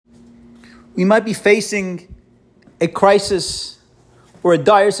We might be facing a crisis or a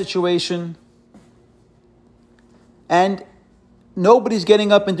dire situation, and nobody's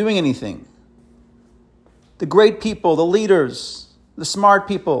getting up and doing anything. The great people, the leaders, the smart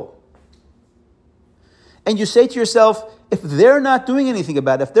people. And you say to yourself, if they're not doing anything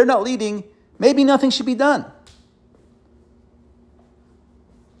about it, if they're not leading, maybe nothing should be done.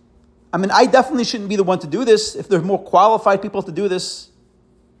 I mean, I definitely shouldn't be the one to do this if there's more qualified people to do this.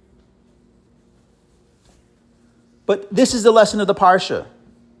 But this is the lesson of the Parsha.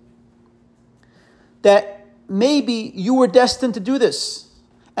 That maybe you were destined to do this.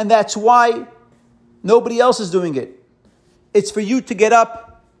 And that's why nobody else is doing it. It's for you to get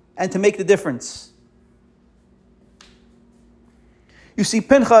up and to make the difference. You see,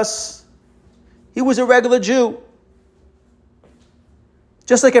 Pinchas, he was a regular Jew,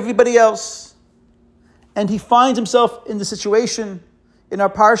 just like everybody else. And he finds himself in the situation in our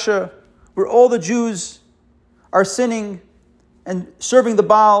Parsha where all the Jews are sinning and serving the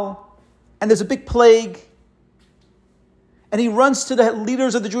Baal, and there's a big plague. And he runs to the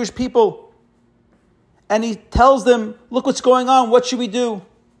leaders of the Jewish people and he tells them, look what's going on, what should we do?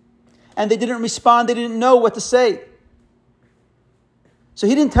 And they didn't respond, they didn't know what to say. So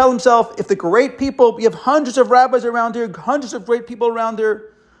he didn't tell himself, if the great people, we have hundreds of rabbis around here, hundreds of great people around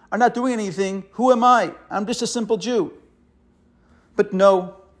here, are not doing anything, who am I? I'm just a simple Jew. But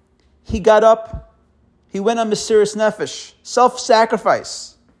no, he got up, he went on Mesiras Nefesh,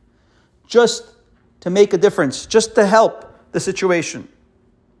 self-sacrifice, just to make a difference, just to help the situation.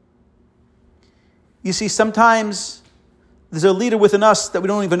 You see, sometimes there's a leader within us that we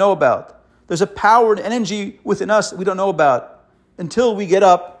don't even know about. There's a power and energy within us that we don't know about until we get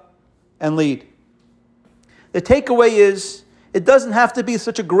up and lead. The takeaway is, it doesn't have to be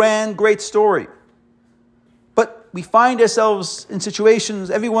such a grand, great story. But we find ourselves in situations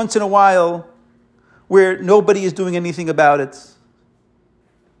every once in a while where nobody is doing anything about it.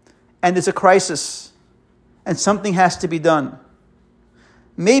 And it's a crisis. And something has to be done.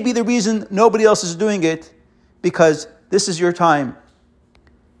 Maybe the reason nobody else is doing it, because this is your time.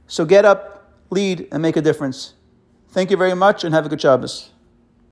 So get up, lead, and make a difference. Thank you very much, and have a good Shabbos.